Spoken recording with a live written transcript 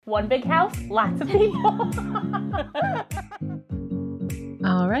One big house, lots of people.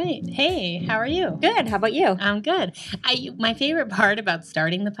 All right. Hey, how are you? Good. How about you? I'm good. My favorite part about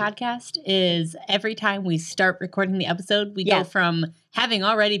starting the podcast is every time we start recording the episode, we go from having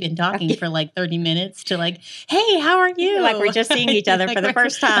already been talking for like 30 minutes to like, hey, how are you? Like we're just seeing each other for the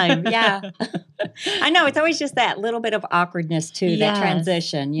first time. Yeah. I know. It's always just that little bit of awkwardness too, that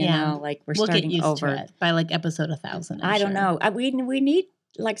transition, you know, like we'll starting get used over. To it by like episode 1,000. I don't know. We need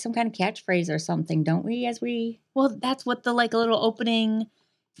like some kind of catchphrase or something, don't we? Well, that's what the like a little opening.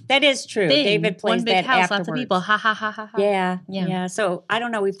 That is true. Thing. David plays One big that house, afterwards. Lots of people. Ha ha ha ha ha. Yeah. So I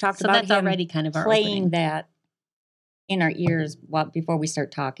don't know. We've talked about that's him already kind of our playing opening. that in our ears before we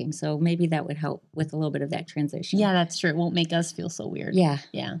start talking. So maybe that would help with a little bit of that transition. Yeah, that's true. It won't make us feel so weird. Yeah.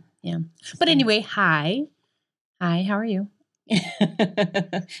 But anyway, hi. How are you?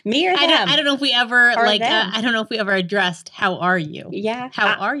 Me or them? I don't know if we ever I don't know if we ever addressed how are you? Yeah.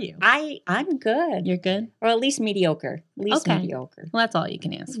 How are you? I'm good. You're good? Or at least mediocre. Mediocre. Well, that's all you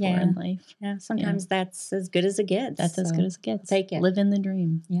can ask for in life. Yeah. Sometimes that's as good as it gets. That's as good as it gets. Take it. Live in the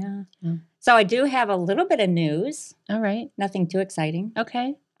dream. Yeah. So I do have a little bit of news. All right. Nothing too exciting.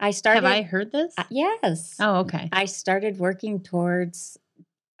 Okay. Have I heard this? Yes. Oh, okay. I started working towards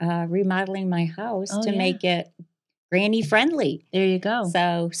remodeling my house to make it granny friendly. There you go.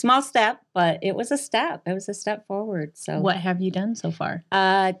 So small step, but it was a step. It was a step forward. So what have you done so far?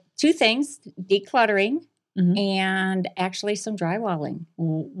 2 things: decluttering and actually some drywalling.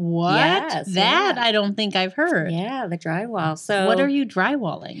 What? Yes, that I don't think I've heard. Yeah, the drywall. So what are you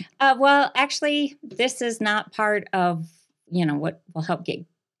drywalling? Well, actually, this is not part of what will help get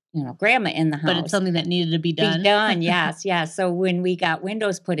grandma in the house. But it's something that needed to be done. Yes. So when we got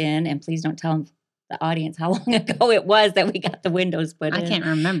windows put in, and please don't tell the audience how long ago it was that we got the windows put in. I can't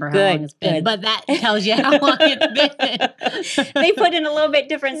remember how long it's been, but that tells you how long it's been. They put in a little bit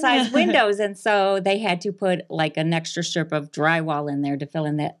different size windows, and so they had to put like an extra strip of drywall in there to fill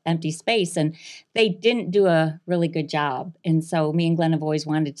in that empty space, and they didn't do a really good job. And so me and Glenn have always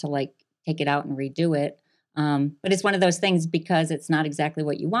wanted to like take it out and redo it. But it's one of those things because it's not exactly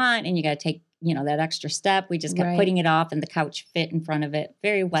what you want, and you got to take that extra step. We just kept putting it off, and the couch fit in front of it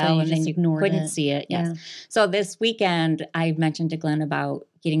very well, and then you couldn't see it. Yes. Yeah. So this weekend, I mentioned to Glenn about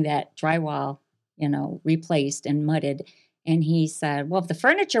getting that drywall, replaced and mudded. And he said, well, if the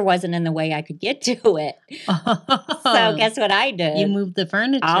furniture wasn't in the way, I could get to it. So guess what I did? You moved the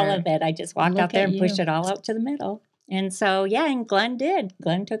furniture. All of it. I just walked out there and pushed it all out to the middle. And so, and Glenn did.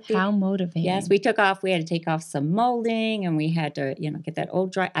 Glenn took How motivating. Yes, we took off. We had to take off some molding, and we had to, get that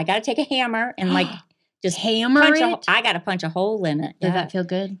old dry. I got to take a hammer and just hammer it. I got to punch a hole in it. Did that feel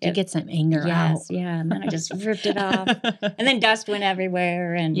good? To get some anger out. Yeah. And then I just ripped it off, and then dust went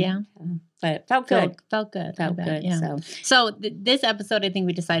everywhere. And but it felt good. Felt good. Yeah. So this episode, I think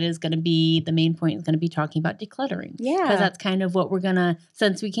we decided is going to be the main point is going to be talking about decluttering. Yeah, because that's kind of what we're gonna.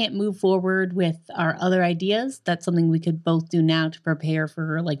 Since we can't move forward with our other ideas, that's something we could both do now to prepare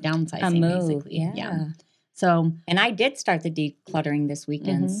for like downsizing. A move. Basically. Yeah. So, and I did start the decluttering this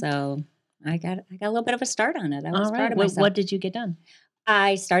weekend. So I got a little bit of a start on it. I was proud of myself. What did you get done?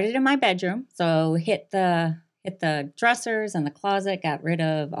 I started in my bedroom. So hit the dressers and the closet, got rid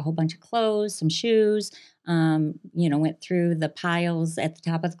of a whole bunch of clothes, some shoes, went through the piles at the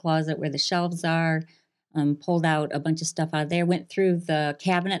top of the closet where the shelves are, pulled out a bunch of stuff out of there, went through the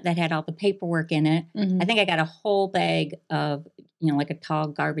cabinet that had all the paperwork in it. I think I got a whole bag of, like a tall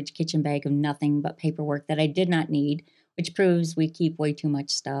garbage kitchen bag of nothing but paperwork that I did not need, which proves we keep way too much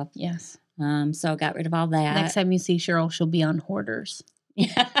stuff. Yes. So I got rid of all that. Next time you see Cheryl, she'll be on Hoarders.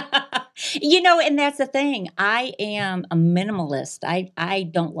 And that's the thing. I am a minimalist. I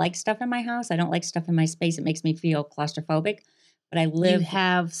don't like stuff in my house. I don't like stuff in my space. It makes me feel claustrophobic. But You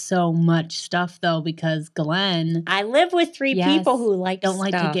have so much stuff though because Glenn. I live with 3 people who don't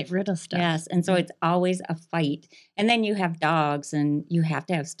like to get rid of stuff. Yes, and so it's always a fight. And then you have dogs, and you have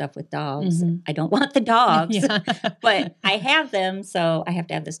to have stuff with dogs. I don't want the dogs, but I have them, so I have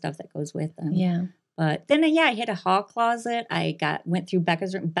to have the stuff that goes with them. Yeah. But then, I hit a hall closet. I went through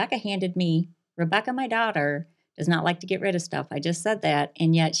Becca's room. Becca handed me, Rebecca, my daughter, does not like to get rid of stuff. I just said that.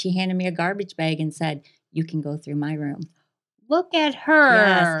 And yet she handed me a garbage bag and said, you can go through my room. Look at her.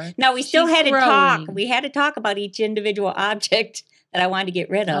 Yes. Now, we still had to talk. We had to talk about each individual object that I wanted to get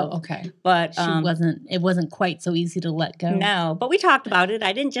rid of. Oh, okay. But it wasn't quite so easy to let go. No, but we talked about it.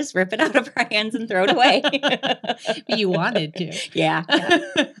 I didn't just rip it out of her hands and throw it away. You wanted to. Yeah.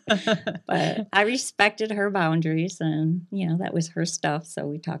 But I respected her boundaries, and, that was her stuff. So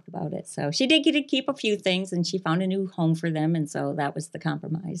we talked about it. So she did get to keep a few things, and she found a new home for them. And so that was the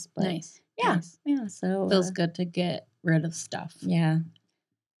compromise. But nice. Yeah. Nice. Yeah. So feels good to get rid of stuff. Yeah.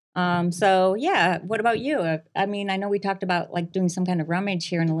 So yeah, what about you? I mean, I know we talked about like doing some kind of rummage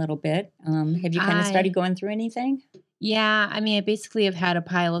here in a little bit. Have you kind of started going through anything? Yeah, I mean, I basically have had a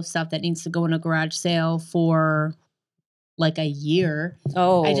pile of stuff that needs to go in a garage sale for like a year.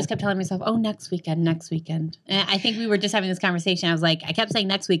 I just kept telling myself, oh, next weekend. And I think we were just having this conversation. I was like, I kept saying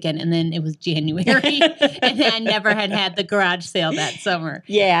next weekend, and then it was January, and then I never had the garage sale that summer.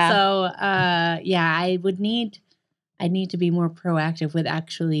 Yeah. So, I need to be more proactive with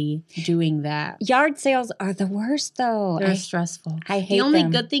actually doing that. Yard sales are the worst, though. They're stressful. I hate the only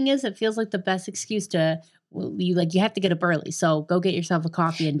them. good thing is it feels like the best excuse to you have to get up early. So go get yourself a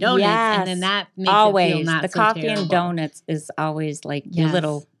coffee and donuts, and then that makes it feel not the so coffee terrible. and donuts is always like your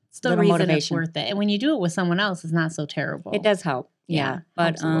little. It's the little reason motivation. It's worth it, and when you do it with someone else, it's not so terrible. It does help. Yeah,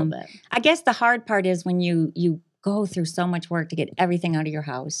 but a little bit. I guess the hard part is when you go through so much work to get everything out of your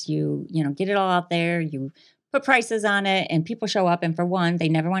house. You get it all out there. You put prices on it, and people show up, and for one, they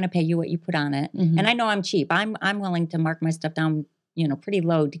never want to pay you what you put on it. Mm-hmm. And I know I'm cheap. I'm willing to mark my stuff down, pretty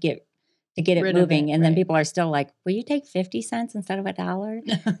low to get it moving. And then people are still like, will you take 50 cents instead of $1?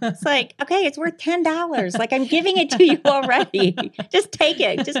 It's like, okay, it's worth $10. Like, I'm giving it to you already. Just take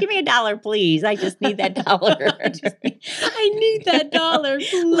it. Just give me $1, please. I just need that $1. I need that $1,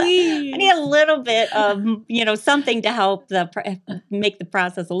 please. I need a little bit of, something to help make the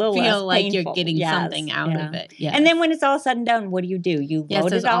process a little less painful. Feel like you're getting something out of it. Yes. And then when it's all said and done, what do? You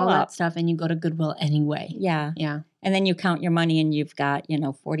load it all up. That stuff, and you go to Goodwill anyway. Yeah. Yeah. And then you count your money, and you've got,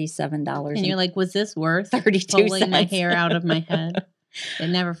 $47. And you're like, was this worth 32 pulling cents? My hair out of my head? It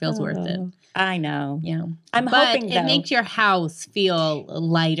never feels worth it. I know. Yeah. I'm hoping, it makes your house feel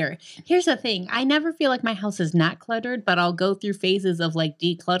lighter. Here's the thing. I never feel like my house is not cluttered, but I'll go through phases of like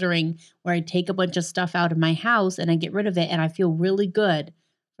decluttering where I take a bunch of stuff out of my house and I get rid of it, and I feel really good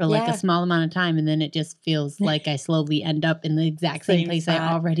for like a small amount of time, and then it just feels like I slowly end up in the exact same place I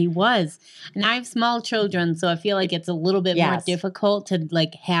already was. And I have small children, so I feel like it's a little bit more difficult to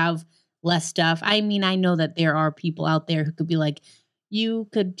like have less stuff. I mean, I know that there are people out there who could be like, you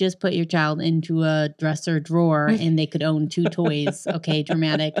could just put your child into a dresser drawer and they could own 2 toys. Okay,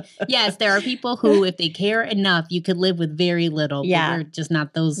 dramatic. Yes, there are people who, if they care enough, you could live with very little. Yeah. But we're just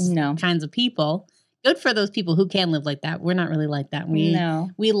not those kinds of people. Good for those people who can live like that. We're not really like that. We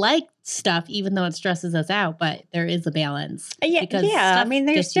like stuff, even though it stresses us out, but there is a balance. I mean,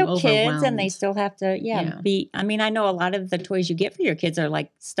 they're still kids, and they still have to, be. I mean, I know a lot of the toys you get for your kids are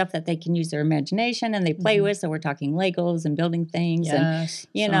like stuff that they can use their imagination and they play with. So we're talking Legos and building things, and so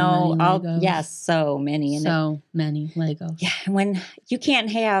many. So many Legos. Yeah, when you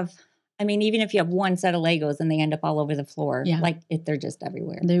can't have. I mean, even if you have one set of Legos and they end up all over the floor, they're just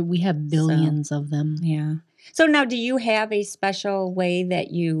everywhere. We have billions of them. Yeah. So now, do you have a special way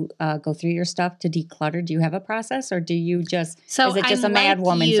that you go through your stuff to declutter? Do you have a process, or do you just, is it just a mad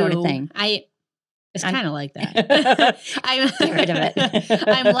woman sort of thing? It's kind of like that. Get rid of it.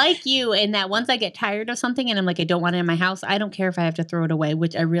 I'm like you in that once I get tired of something and I'm like, I don't want it in my house, I don't care if I have to throw it away,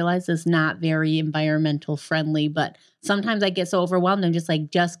 which I realize is not very environmental friendly, but sometimes I get so overwhelmed, I'm just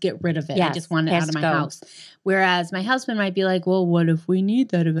like, just get rid of it. Yes, I just want it out of my house. Whereas my husband might be like, well, what if we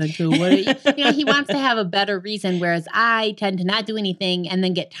need that eventually? He wants to have a better reason, whereas I tend to not do anything and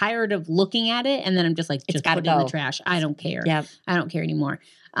then get tired of looking at it. And then I'm just like, just put it in the trash. I don't care. Yep. I don't care anymore.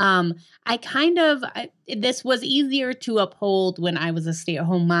 This was easier to uphold when I was a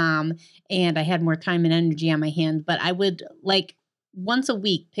stay-at-home mom and I had more time and energy on my hands, but I would like once a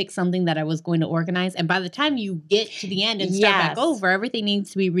week pick something that I was going to organize. And by the time you get to the end and start back over, everything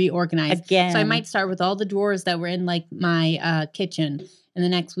needs to be reorganized. Again. So I might start with all the drawers that were in like my kitchen, and the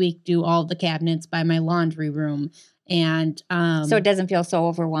next week do all the cabinets by my laundry room. And so it doesn't feel so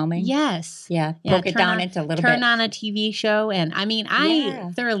overwhelming. Yes. Yeah. Broke it down into a little bit. Turn on a TV show. And I mean,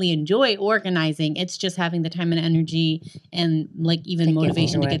 I thoroughly enjoy organizing. It's just having the time and energy and like even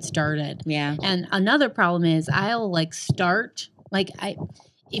motivation to get started. Yeah. And another problem is I'll like start,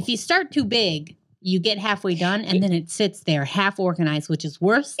 if you start too big, you get halfway done and then it sits there half organized, which is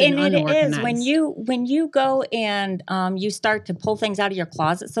worse than unorganized. And it is when you go and you start to pull things out of your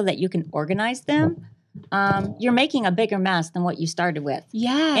closet so that you can organize them. You're making a bigger mess than what you started with.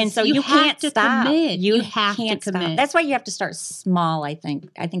 Yes. And so you can't stop. Commit. You have to commit. Stop. That's why you have to start small, I think.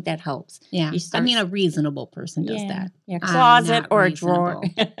 I think that helps. Yeah. A reasonable person does that. Yeah. Closet or a drawer.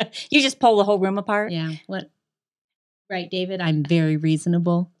 You just pull the whole room apart. Yeah. What? Right, David? I'm very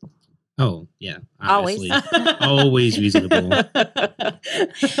reasonable. Oh, yeah. Obviously. Always reasonable.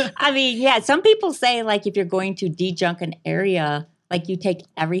 I mean, yeah. Some people say, like, if you're going to de-junk an area, like, you take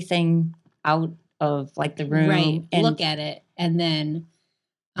everything out of, like, the room. Right. And look at it. And then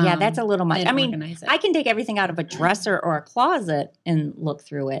Yeah, that's a little much. I mean, organize it. I can take everything out of a dresser or a closet and look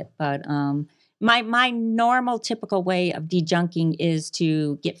through it, but my normal typical way of dejunking is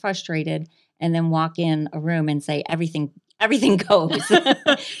to get frustrated and then walk in a room and say everything goes.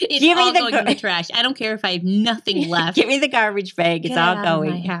 It's Give me all the going in the trash. I don't care if I have nothing left. Give me the garbage bag. It's all Get it out going.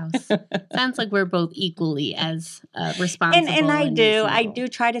 of my house. Sounds like we're both equally as responsible. And I do. I reasonable. do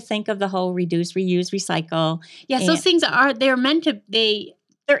try to think of the whole reduce, reuse, recycle. Yes, those things they're meant to.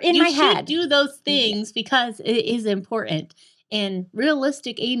 They're in my head. You should do those things because it is important. And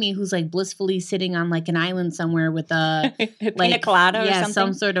realistic Amy, who's like blissfully sitting on like an island somewhere with a pina colada or something.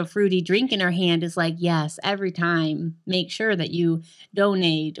 some sort of fruity drink in her hand is like, yes, every time make sure that you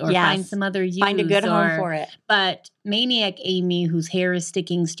donate or find some other use. Find a good home for it. But maniac Amy, whose hair is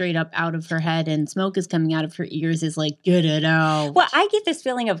sticking straight up out of her head and smoke is coming out of her ears, is like, get it out. Well, I get this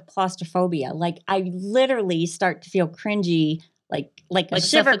feeling of claustrophobia. Like I literally start to feel cringy. Like a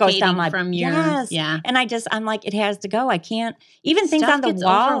shiver goes down my from your and I'm like, it has to go. I can't even things on the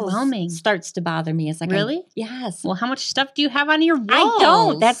walls starts to bother me. It's like really? Yes. Well, how much stuff do you have on your walls? I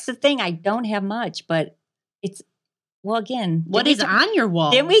don't. That's the thing. I don't have much, but it's again. What is on your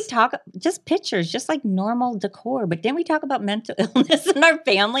walls? Didn't we talk just pictures, just like normal decor? But didn't we talk about mental illness in our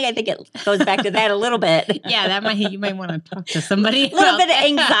family? I think it goes back to that a little bit. Yeah, you might want to talk to somebody. A little bit of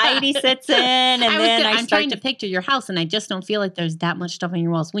anxiety sets in, and I'm trying to picture your house, and I just don't feel like there's that much stuff on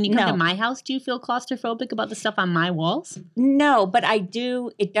your walls. When you come to my house, do you feel claustrophobic about the stuff on my walls? No, but I do.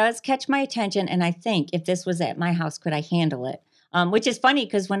 It does catch my attention, and I think if this was at my house, could I handle it? Which is funny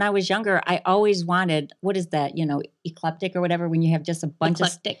because when I was younger, I always wanted, what is that, eclectic or whatever, when you have just a bunch of...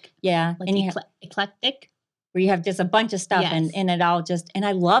 Yeah. Like and you eclectic? Where you have just a bunch of stuff and it all just... And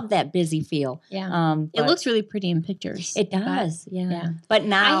I love that busy feel. Yeah. It looks really pretty in pictures. It does, yeah. But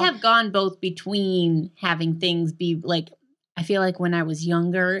now... I have gone both between having things be like... I feel like when I was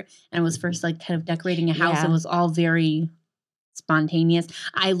younger and I was first like kind of decorating a house, it was all very... spontaneous.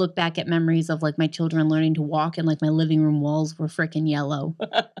 I look back at memories of like my children learning to walk and like my living room walls were freaking yellow.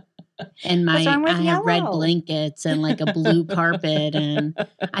 And I have red blankets and like a blue carpet and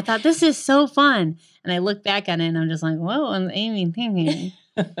I thought this is so fun. And I look back on it and I'm just like, whoa, I'm Amy thinking.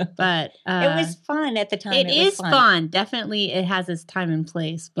 But it was fun at the time. It is fun. Definitely it has its time and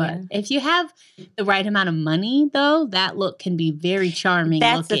place. But if you have the right amount of money though, that look can be very charming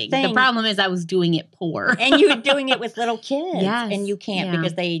looking. The problem is I was doing it poor. And you were doing it with little kids. Yes. And you can't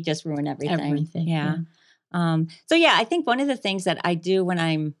because they just ruin everything. Yeah. So I think one of the things that I do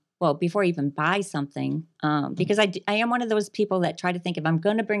when before I even buy something, because I am one of those people that try to think if I'm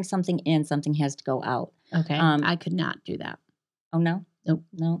going to bring something in, something has to go out. Okay. I could not do that. Oh, no? Nope.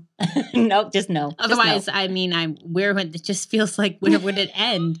 No. Nope, just no. Otherwise, I mean, it just feels like where would it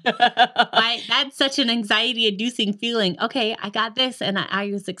end? That's such an anxiety-inducing feeling. Okay, I got this, and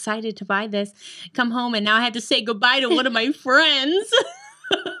I was excited to buy this. Come home, and now I have to say goodbye to one of my friends.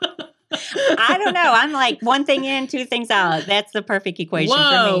 I don't know. I'm like one thing in, two things out. That's the perfect equation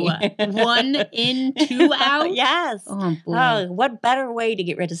for me. 1 in, 2 out? Yes. Oh, boy. Oh, what better way to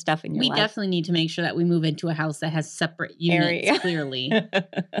get rid of stuff in your life? We definitely need to make sure that we move into a house that has separate units, clearly.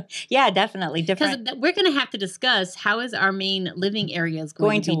 Yeah, definitely. Different. Because we're going to have to discuss how is our main living areas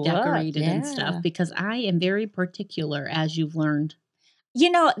going to be decorated and stuff. Because I am very particular, as you've learned.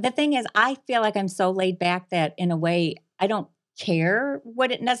 The thing is, I feel like I'm so laid back that in a way, I don't care what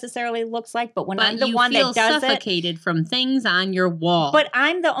it necessarily looks like, but I'm the one that does suffocated from things on your wall. But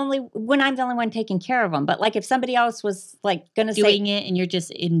I'm the only one taking care of them. But like if somebody else was like going to doing it and you're just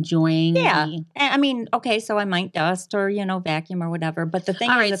enjoying. Yeah. I mean, okay, so I might dust or, vacuum or whatever. But the thing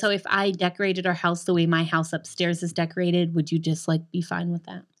is. All right. So if I decorated our house the way my house upstairs is decorated, would you just like be fine with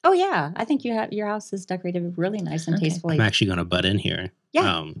that? Oh, yeah. I think your house is decorated really nice and tastefully. I'm actually going to butt in here.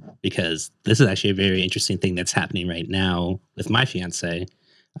 Yeah. Because this is actually a very interesting thing that's happening right now with my fiance,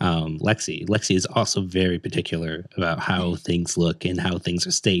 Lexi. Lexi is also very particular about how things look and how things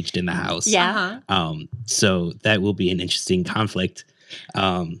are staged in the house. Yeah. So that will be an interesting conflict.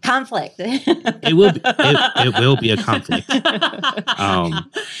 Conflict. It will be a conflict.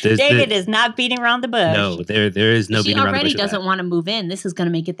 David is not beating around the bush. No, there is no beating around the bush. She already doesn't want to move in. This is going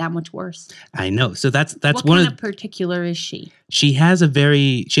to make it that much worse. I know. So that's what one kind of the particular is she? She has a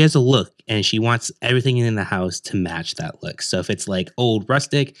look and she wants everything in the house to match that look. So if it's like old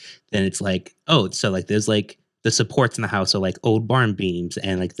rustic, then it's like, there's like the supports in the house are like old barn beams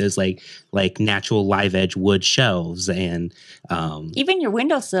and like there's like natural live edge wood shelves and even your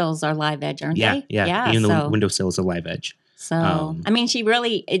windowsills are live edge, aren't they? Yeah. Even the windowsills are live edge. So I mean, she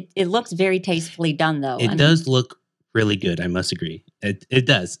really it looks very tastefully done though. It does look really good. I must agree. It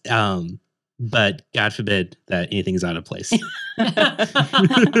does. but God forbid that anything is out of place. Well,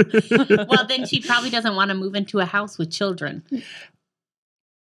 then she probably doesn't want to move into a house with children.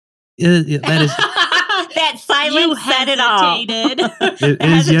 That is that silence said it all.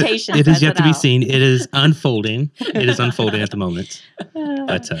 it is yet to be seen. It is unfolding. It is unfolding at the moment.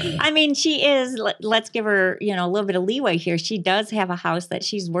 But I mean, she is. Let's give her, a little bit of leeway here. She does have a house that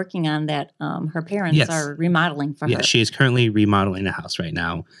she's working on that her parents are remodeling for her. Yeah, she is currently remodeling a house right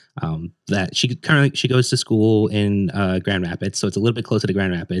now. That she goes to school in Grand Rapids, so it's a little bit closer to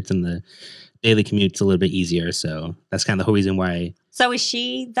Grand Rapids, and the daily commute's a little bit easier. So that's kind of the whole reason why. So is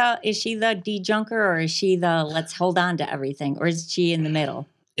she the de-junker, or is she the let's hold on to everything, or is she in the middle?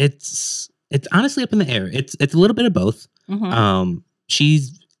 It's honestly up in the air. It's a little bit of both. Mm-hmm.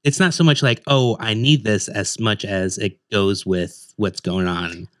 It's not so much like, oh, I need this, as much as it goes with what's going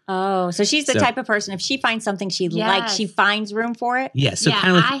on. Oh, so she's the type of person, if she finds something she likes, she finds room for it? Yeah. So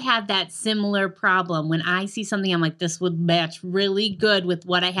I have that similar problem. When I see something, I'm like, this would match really good with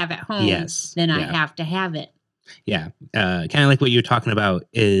what I have at home. Yes. Then I have to have it. Yeah. Kind of like what you're talking about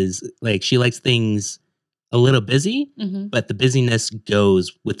is like she likes things a little busy, but the busyness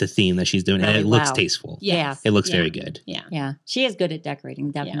goes with the theme that she's doing, and it looks tasteful. Yeah. It looks very good. Yeah. Yeah. She is good at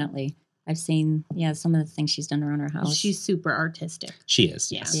decorating, definitely. Yeah. I've seen, some of the things she's done around her house. She's super artistic. She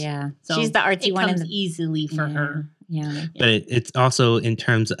is, yes. Yeah. So she's the artsy one. It comes easily for her. Yeah. But it's also, in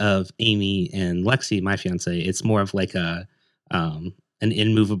terms of Amy and Lexi, my fiance, it's more of like an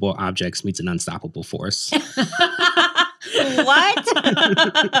immovable objects meets an unstoppable force. What?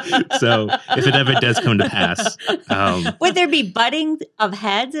 So if it ever does come to pass. Would there be butting of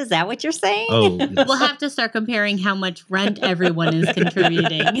heads? Is that what you're saying? Oh, we'll have to start comparing how much rent everyone is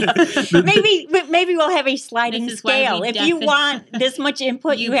contributing. Maybe we'll have a sliding scale. If you want this much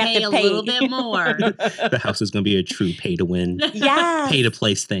input, you have to pay a little bit more. The house is going to be a true pay to win. Yes. Pay to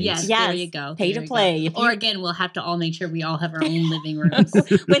place things. Yes, there you go. Pay to play. Or again, we'll have to all make sure we all have our own living rooms.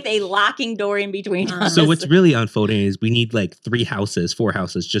 With a locking door in between us. So what's really unfolding is we need like 4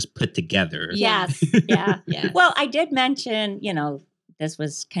 houses just put together. Yes. Yeah. Well, I did mention, this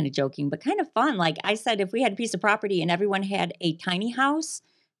was kind of joking, but kind of fun. Like I said, if we had a piece of property and everyone had a tiny house,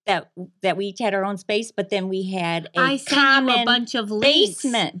 that we each had our own space, but then we had a common bunch of links.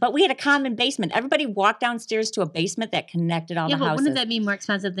 basement. But we had a common basement. Everybody walked downstairs to a basement that connected all the houses. Wouldn't that be more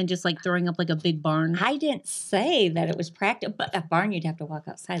expensive than just like throwing up like a big barn? I didn't say that it was practical, but a barn you'd have to walk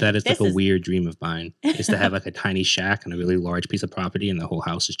outside. That is a weird dream of mine, is to have like a tiny shack on a really large piece of property, and the whole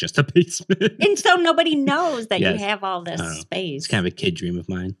house is just a basement. And so nobody knows that you have all this space. It's kind of a kid dream of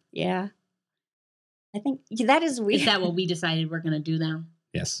mine. Yeah. I think that is weird. Is that what we decided we're going to do now?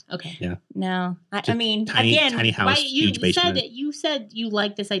 Yes. Okay. Yeah. No, I mean, tiny house, huge basement. You said you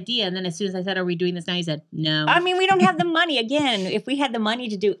liked this idea, and then as soon as I said, "Are we doing this now?" You said, "No." I mean, we don't have the money. Again, if we had the money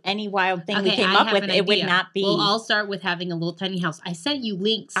to do any wild thing we came up with, it would not be. We'll all start with having a little tiny house. I sent you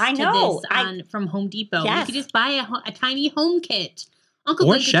links. I know. To this from Home Depot. Yes. You could just buy a tiny home kit. Uncle or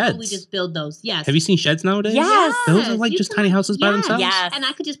Glenn sheds. could totally just build those. Yes. Have you seen sheds nowadays? Yes. Those are like just tiny houses by themselves. Yes. And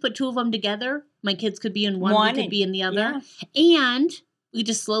I could just put 2 of them together. My kids could be in one we could be in the other. Yeah. And we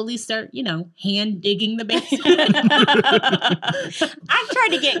just slowly start, hand digging the basement. I've tried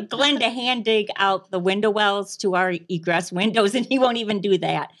to get Glenn to hand dig out the window wells to our egress windows, and he won't even do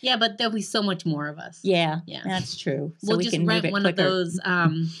that. Yeah, but there'll be so much more of us. Yeah, that's true. So we'll we just can rent one quicker. of those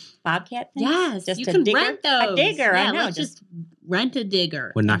Bobcat things? Yes, just you a can digger? rent those. A digger, yeah, I know. Let's just rent a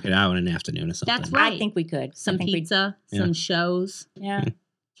digger. We'll knock it out in an afternoon or something. That's right. I think we could. Some pizza, some shows. Yeah.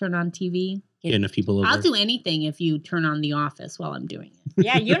 Turn on TV. Get enough people over. I'll do anything if you turn on The Office while I'm doing it.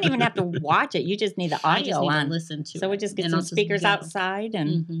 Yeah, you don't even have to watch it. You just need the audio I just need on. to listen to it. So we'll just get some speakers outside,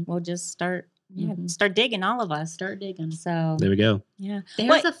 and we'll just start digging, all of us. Start digging. So there we go. Yeah.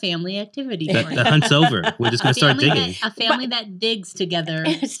 There's a family activity for you. The hunt's over. We're just going to start digging. A family that digs together.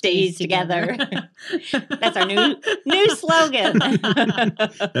 Stays together. That's our new slogan.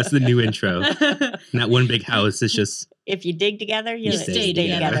 That's the new intro. Not one big house. It's just... If you dig together, you stay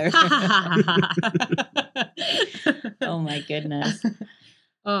together. Oh, my goodness.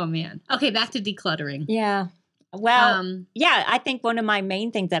 Oh, man. Okay, back to decluttering. Yeah. Well, I think one of my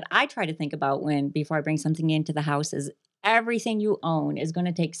main things that I try to think about before I bring something into the house is everything you own is going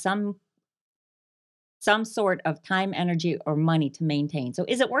to take some sort of time, energy, or money to maintain. So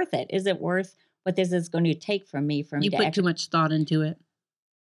is it worth it? Is it worth what this is going to take from me? You put too much thought into it.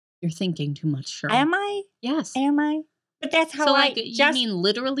 You're thinking too much, Cheryl. Am I? Yes. Am I? But that's how you mean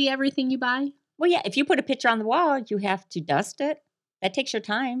literally everything you buy? Well, yeah. If you put a picture on the wall, you have to dust it. That takes your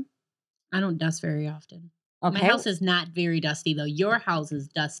time. I don't dust very often. Okay. My house is not very dusty, though. Your house is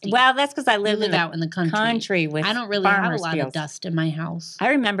dusty. Well, that's because I You live out in the country with I don't really have a farmers' lot fields. of dust in my house. I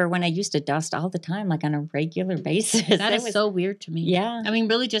remember when I used to dust all the time, like on a regular basis. That is so weird to me. Yeah. I mean,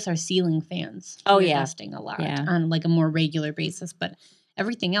 really just our ceiling fans. Oh, We're yeah. dusting a lot Yeah. on like a more regular basis, but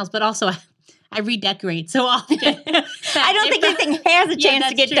everything else. But also, I redecorate so often. I don't think anything has a chance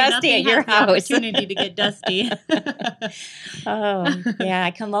to get true. dusty Nothing at your has the house. opportunity to get dusty. Oh, yeah.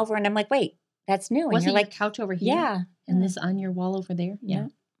 I come over and I'm like, wait, that's new. And Wasn't you're like, your couch over here? yeah. And this on your wall over there? Yeah.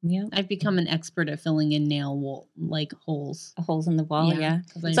 Yeah. I've become an expert at filling in nail holes. Holes in the wall, yeah.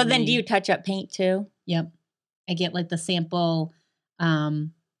 'Cause I So then really- do you touch up paint too? Yep. I get like the sample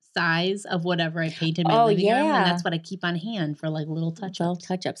size of whatever I painted my Oh, living room. yeah. And that's what I keep on hand for like little touch-ups. Little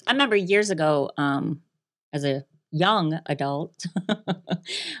touch-ups. I remember years ago, as a young adult,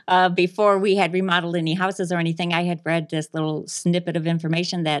 before we had remodeled any houses or anything, I had read this little snippet of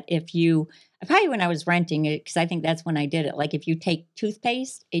information that if you, probably when I was renting it, because I think that's when I did it, like if you take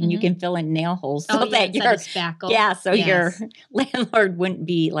toothpaste and you can fill in nail holes so that your spackle. so your landlord wouldn't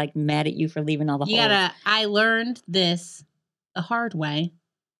be like mad at you for leaving all the holes. I learned this the hard way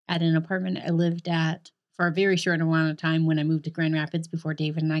at an apartment I lived at for a very short amount of time when I moved to Grand Rapids before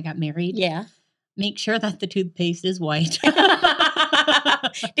David and I got married. Yeah. Make sure that the toothpaste is white.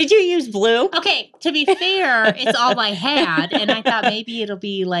 Did you use blue? Okay, to be fair, it's all I had, and I thought maybe it'll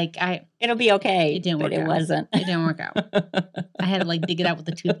be like it'll be okay. It didn't work but out. It wasn't. It didn't work out. I had to like dig it out with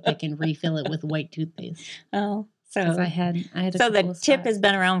a toothpick and refill it with white toothpaste. Oh, so I had a so couple the of tip spots. has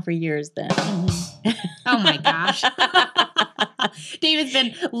been around for years then. Oh my gosh. David's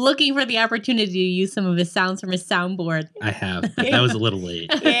been looking for the opportunity to use some of his sounds from his soundboard. I have, but that was a little late.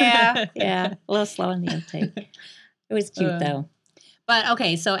 Yeah. A little slow on the uptake. It was cute though. But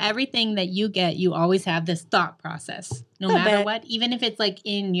okay, so everything that you get, you always have this thought process, no matter what, even if it's like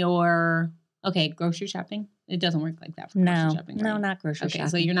in your, grocery shopping. It doesn't work like that for grocery shopping. No, right? not grocery shopping.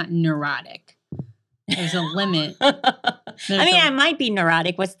 So you're not neurotic. There's a limit. I might be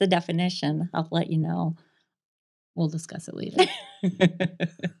neurotic. What's the definition? I'll let you know. We'll discuss it later.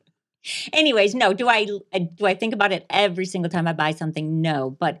 Anyways, no. Do I think about it every single time I buy something?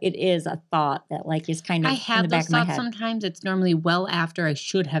 No, but it is a thought that like is kind of I in have the back those of my thoughts head. sometimes. It's normally well after I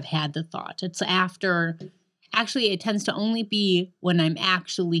should have had the thought. It's after. Actually, it tends to only be when I'm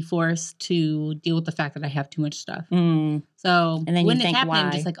actually forced to deal with the fact that I have too much stuff. So and then when you it's think, happening, why?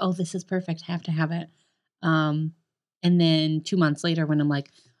 I'm just like, oh, this is perfect. I have to have it. And then 2 months later, when I'm like,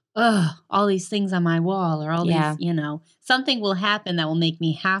 oh, all these things on my wall or all these, something will happen that will make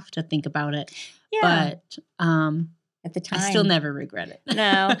me have to think about it. Yeah. But at the time, I still never regret it.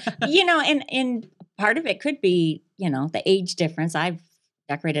 No, and part of it could be, the age difference. I've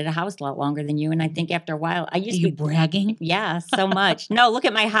decorated a house a lot longer than you, and I think after a while, I used Are to you bragging? Yeah, so much. No, look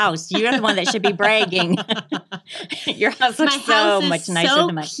at my house. You're the one that should be bragging. Your house looks so much nicer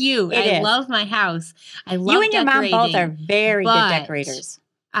than mine. Cute. I love my house. I love you and your mom both are very good but decorators.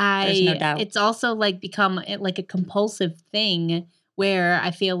 There's no doubt. It's also like become like a compulsive thing where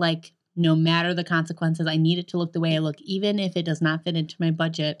I feel like no matter the consequences, I need it to look the way I look, even if it does not fit into my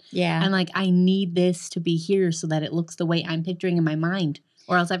budget. Yeah. I'm like, I need this to be here so that it looks the way I'm picturing in my mind.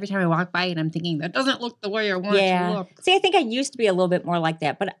 Or else every time I walk by it, I'm thinking, that doesn't look the way I want it to look. See, I think I used to be a little bit more like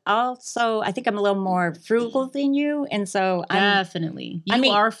that. But also, I think I'm a little more frugal than you. And so Definitely. You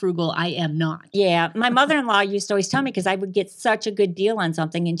are frugal. I am not. Yeah. My mother-in-law used to always tell me because I would get such a good deal on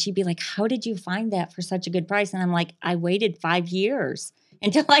something. And she'd be like, how did you find that for such a good price? And I'm like, I waited 5 years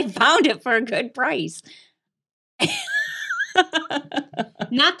until I found it for a good price.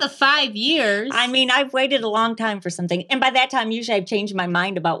 Not the 5 years. I mean, I've waited a long time for something. And by that time, usually I've changed my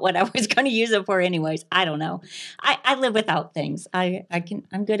mind about what I was going to use it for anyways. I don't know. I live without things.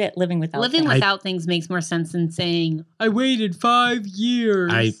 I'm good at living without Living things. without things makes more sense than saying, I waited 5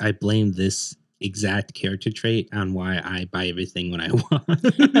 years. I blame this exact character trait on why I buy everything when I want.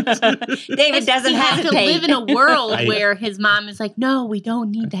 David doesn't he has hesitate. to live in a world where his mom is like, no, we don't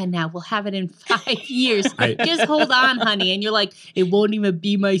need that now. We'll have it in 5 years. Just hold on, honey. And you're like, it won't even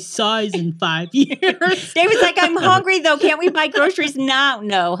be my size in 5 years. David's like, I'm hungry though. Can't we buy groceries now?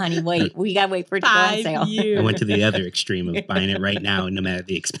 No, honey, wait. We got to wait for it to go on 5 sale. years. I went to the other extreme of buying it right now, no matter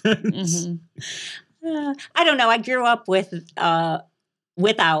the expense. I don't know. I grew up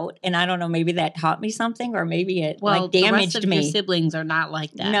without, and I don't know, maybe that taught me something, or maybe it damaged the rest of me. Your siblings are not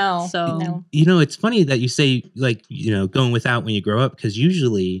like that. No, so no. It's funny that you say going without when you grow up, because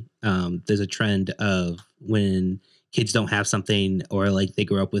usually there's a trend of when kids don't have something, or like they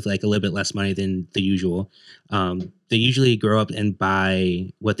grow up with like a little bit less money than the usual, they usually grow up and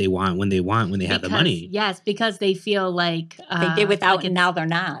buy what they want when they have the money. Yes, because they feel like they did without like and now they're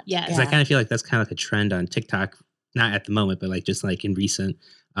not. Yes. Because I kind of feel like that's kind of like a trend on TikTok, not at the moment, but like just like in recent,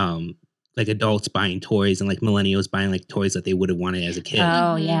 like adults buying toys and like millennials buying like toys that they would have wanted as a kid.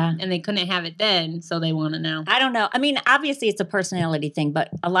 Oh, yeah. And they couldn't have it then, so they want to now. I don't know. I mean, obviously it's a personality thing, but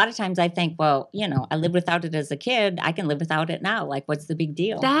a lot of times I think, well, you know, I lived without it as a kid. I can live without it now. Like, what's the big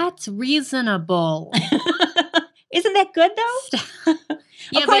deal? That's reasonable. Isn't that good though?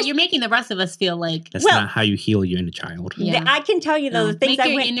 Yeah, but you're making the rest of us feel like that's not how you heal your inner child. Yeah. I can tell you though, the things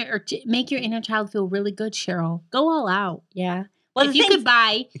make your inner child feel really good, Cheryl. Go all out. Yeah. Well, if you could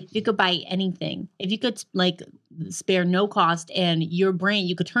buy anything, if you could like spare no cost, and your brain,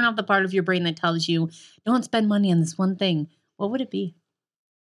 you could turn off the part of your brain that tells you don't spend money on this one thing, what would it be?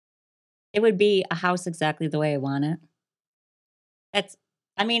 It would be a house exactly the way I want it.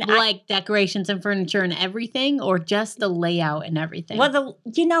 Like decorations and furniture and everything, or just the layout and everything? Well,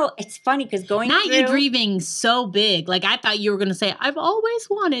 it's funny because you dreaming so big. Like I thought you were going to say, I've always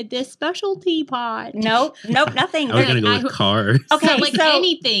wanted this special teapot. Nope, nothing. I was going to go with cars. Okay, so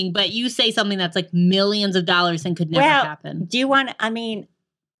anything, but you say something that's like millions of dollars and could never happen. Do you want?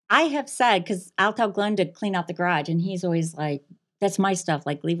 I have said, because I'll tell Glenn to clean out the garage, and he's always like, that's my stuff.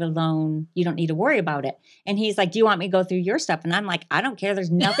 Like, leave it alone. You don't need to worry about it. And he's like, do you want me to go through your stuff? And I'm like, I don't care. There's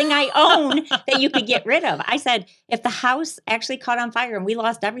nothing I own that you could get rid of. I said, if the house actually caught on fire and we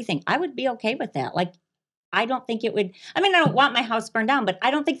lost everything, I would be okay with that. Like, I don't think it would. I don't want my house burned down, but I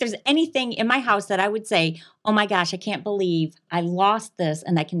don't think there's anything in my house that I would say, oh my gosh, I can't believe I lost this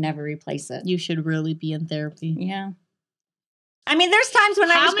and I can never replace it. You should really be in therapy. Yeah. There's times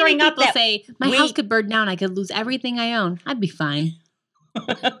when I was growing up that say, my house could burn down. I could lose everything I own. I'd be fine.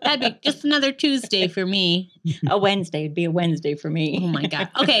 That'd be just another Tuesday for me. A Wednesday would be a Wednesday for me. Oh my God.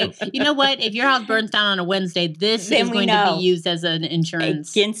 Okay. You know what? If your house burns down on a Wednesday, this is going to be used as an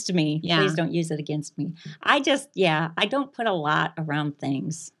insurance. Against me. Yeah. Please don't use it against me. I don't put a lot around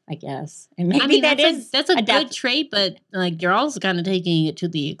things, I guess. And maybe that's a good trait, but like you're also kind of taking it to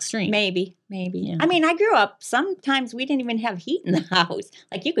the extreme. Maybe. Yeah. I grew up, sometimes we didn't even have heat in the house.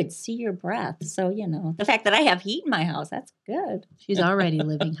 Like you could see your breath. So, the fact that I have heat in my house, that's good. She's already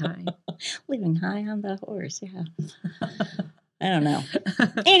living high. Living high on the horse, yeah. I don't know.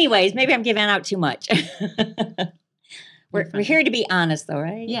 Anyways, maybe I'm giving out too much. We're here to be honest, though,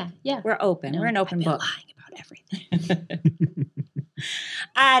 right? Yeah. We're open. We're an open book. Lying about everything.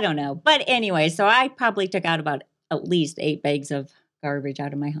 I don't know. But anyway, so I probably took out about at least 8 bags of garbage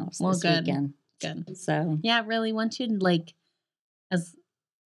out of my house this weekend. Good. So yeah, really, once you as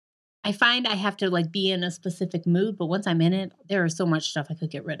I find I have to be in a specific mood, but once I'm in it, there is so much stuff I could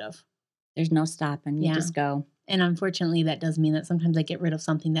get rid of. There's no stopping. You just go. And unfortunately, that does mean that sometimes I get rid of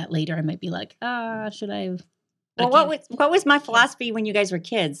something that later I might be like, should I have? Well, what was my philosophy when you guys were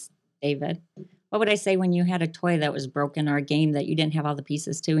kids, David? What would I say when you had a toy that was broken or a game that you didn't have all the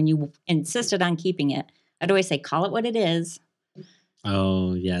pieces to and you insisted on keeping it? I'd always say, call it what it is.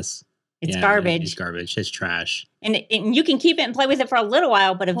 Oh, yes. It's garbage. It's garbage. It's trash. And you can keep it and play with it for a little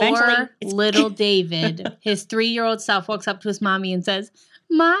while, but eventually... Poor little David, his 3-year-old self walks up to his mommy and says,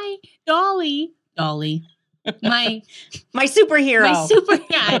 my Dolly, my superhero.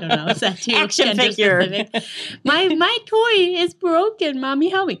 I don't know. Is that too action figure? Specific? My toy is broken. Mommy,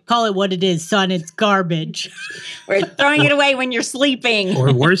 help me. Call it what it is, son. It's garbage. We're throwing it away when you're sleeping.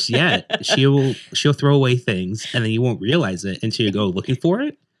 Or worse yet, she'll throw away things and then you won't realize it until you go looking for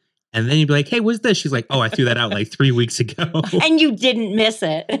it. And then you'd be like, hey, what's this? She's like, oh, I threw that out 3 weeks ago. And you didn't miss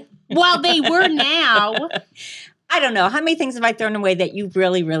it. Well, they were now. I don't know. How many things have I thrown away that you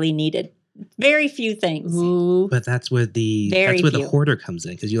really, really needed? Very few things. Ooh. But that's where the hoarder comes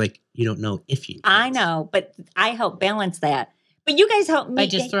in, because you don't know if you. I know, but I help balance that. But you guys help me by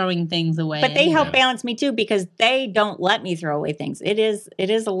just throwing things away. But they help balance me too, because they don't let me throw away things. It is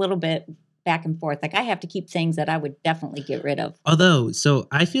a little bit back and forth. I have to keep things that I would definitely get rid of. Although, so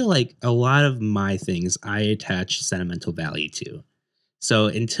I feel like a lot of my things I attach sentimental value to. So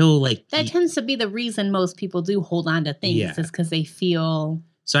until that tends to be the reason most people do hold on to things, is because they feel.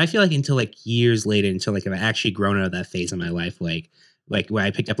 So I feel like until years later, until I've actually grown out of that phase of my life, like where I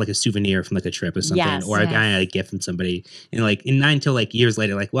picked up a souvenir from a trip or something, or I got a gift from somebody, and not until years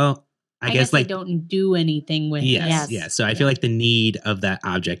later, well, I guess they don't do anything with it. Yes. So I feel like the need of that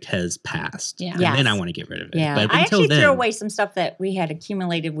object has passed. Yeah. And then I want to get rid of it. Yeah. But I actually threw away some stuff that we had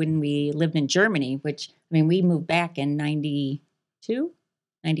accumulated when we lived in Germany, which, we moved back in 92.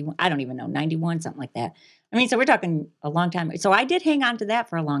 91. I don't even know, 91, something like that. I mean, so we're talking a long time. So I did hang on to that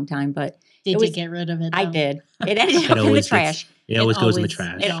for a long time, but Did you get rid of it? I though? did. It ended up in the trash. It always goes in the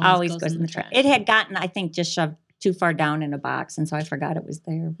trash. It always goes in the trash. It had gotten, I think, just shoved too far down in a box, and so I forgot it was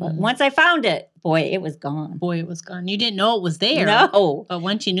there. But once I found it, boy, it was gone. You didn't know it was there. No. But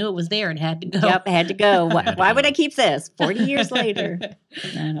once you knew it was there, it had to go. Yep, it had to go. Why would I keep this 40 years later?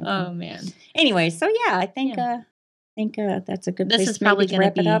 Oh, man. Anyway, so yeah, I think that's a good place. This is probably to going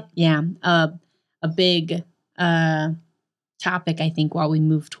wrap to be it up. a big topic, I think, while we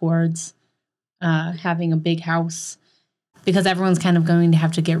move towards having a big house, because everyone's kind of going to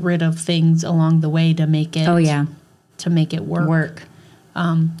have to get rid of things along the way to make it to make it work.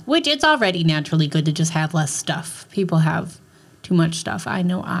 Which it's already naturally good to just have less stuff. People have too much stuff. I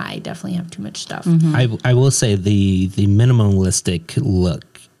know I definitely have too much stuff. Mm-hmm. I will say the minimalistic look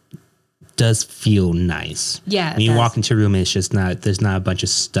does feel nice. Yeah. When you walk into a room, it's just there's not a bunch of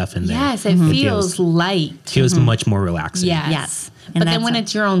stuff in there. Yes, it feels light. It feels much more relaxing. Yes. But then when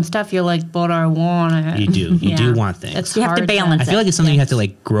it's your own stuff, you're like, but I want it. You do. You do want things. You have to balance I feel like it's something you have to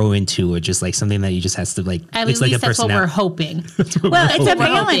like grow into, or just like something that you just has to like. At it's least like a that's what we're hoping. Well, it's a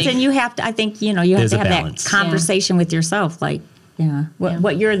balance, and you have to. I think you have There's to have a balance. that conversation with yourself, like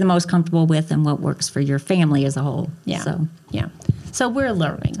what you're the most comfortable with, and what works for your family as a whole. So we're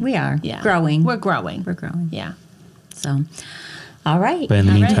learning. We are growing. We're growing. Yeah. So, all right. But in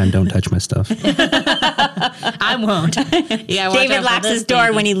the meantime, don't touch my stuff. I won't. David locks his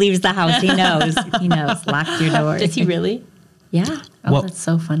door when he leaves the house. He knows. Lock your door. Does he really? Yeah. Oh, that's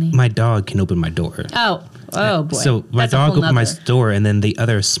so funny. My dog can open my door. Oh boy. So my dog opened my door, and then the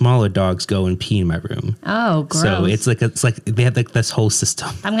other smaller dogs go and pee in my room. Oh, gross. So it's like they have like this whole system.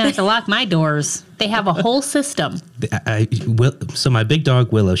 I'm gonna have to lock my doors. They have a whole system. So my big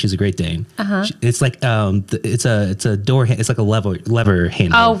dog Willow, she's a Great Dane. It's like it's a door. It's like a lever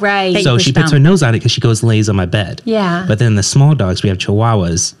handle. Oh right. So she puts her nose on it because she goes and lays on my bed. Yeah. But then the small dogs, we have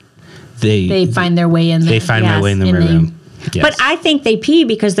Chihuahuas. They find their way in there. They find my way in my room. Yes. But I think they pee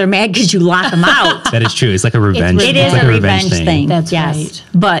because they're mad because you lock them out. That is true. It's like a revenge. It is like a revenge thing. That's right.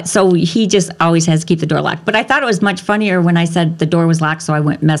 But so he just always has to keep the door locked. But I thought it was much funnier when I said the door was locked, so I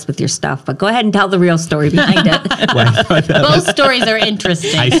wouldn't mess with your stuff. But go ahead and tell the real story behind it. Both stories are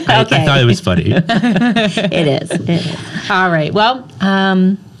interesting. I thought it was funny. It is. All right. Well,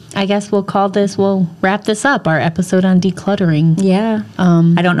 I guess we'll wrap this up, our episode on decluttering. Yeah.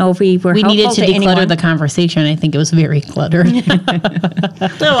 I don't know if we were helpful needed to declutter anyone. the conversation. I think it was very cluttered. I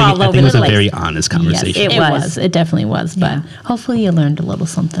think it was a very honest conversation. Yes, it was. It definitely was. But hopefully you learned a little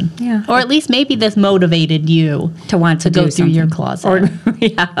something. Yeah. Or at least maybe this motivated you to want to go through something. your closet.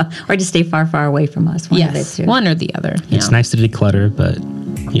 Or to stay far, far away from us. One of the two. One or the other. It's nice to declutter, but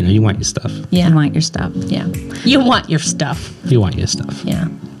you want your stuff. Yeah. You want your stuff. Yeah. You want your stuff. You want your stuff. Yeah.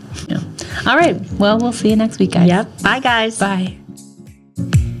 All right. Well, we'll see you next week, guys. Yep. Bye, guys. Bye.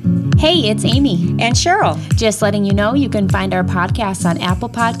 Hey, it's Amy. And Cheryl. Just letting you know you can find our podcasts on Apple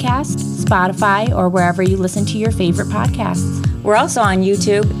Podcasts, Spotify, or wherever you listen to your favorite podcasts. We're also on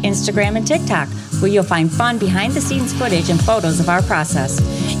YouTube, Instagram, and TikTok, where you'll find fun behind-the-scenes footage and photos of our process.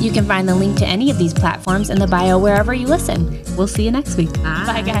 You can find the link to any of these platforms in the bio wherever you listen. We'll see you next week.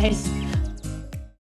 Bye, guys.